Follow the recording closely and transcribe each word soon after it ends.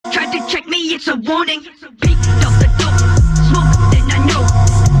to check me, it's a warning. Picked up the dope, smoke, then I know.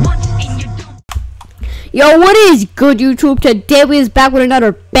 Once in your dome. Yo, what is good, YouTube? Today we is back with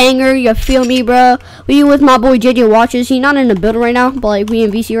another banger. You feel me, bro? We with my boy JJ Watches. He's not in the building right now, but like we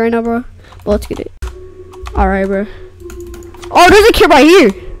in VC right now, bro. But let's get it. All right, bro. Oh, there's a kid right here.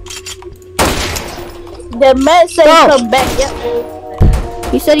 The man said come back.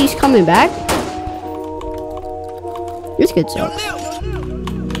 Yep. He said he's coming back. This kid sucks.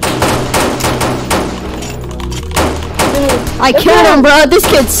 I killed him, bro. This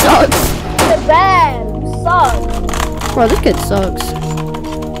kid sucks. The bad sucks. Bro, this kid sucks.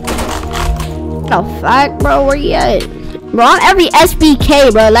 The fuck, bro? Where you at? Bro, on every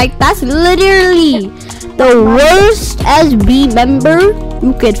SBK, bro. Like, that's literally the worst SB member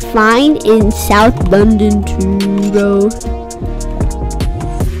you could find in South London, too, bro.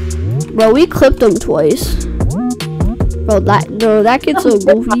 Bro, we clipped him twice. Bro, that kid's so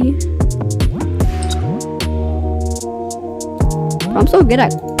goofy. Bro, I'm so good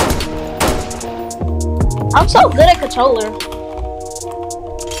at controller.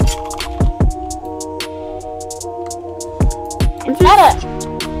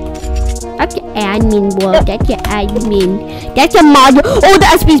 That's your admin, boy. That's your admin. That's your mod. Oh, the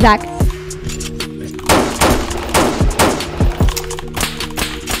SB's back.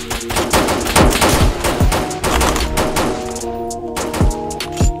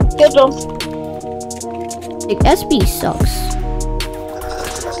 Good job. Like, SB sucks.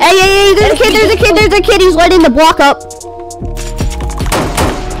 Hey, there's a kid, he's lighting the block up.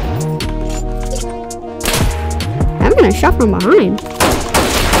 I'm gonna shot from behind.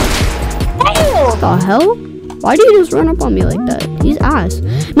 What the hell? Why did he just run up on me like that? He's ass.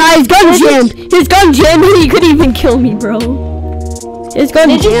 Nah, his gun jammed. His gun jammed and he couldn't even kill me, bro. His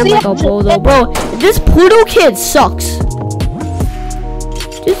gun jammed like a bozo. Bro, this Pluto kid sucks.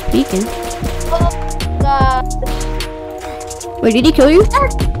 Just peeking. Wait, did he kill you?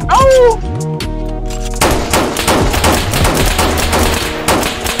 Oh!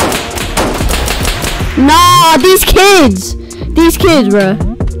 Nah, these kids, bro.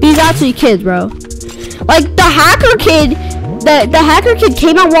 These actually kids, bro. Like the hacker kid, the hacker kid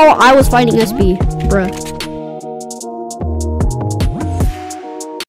came out while I was fighting SB, bro.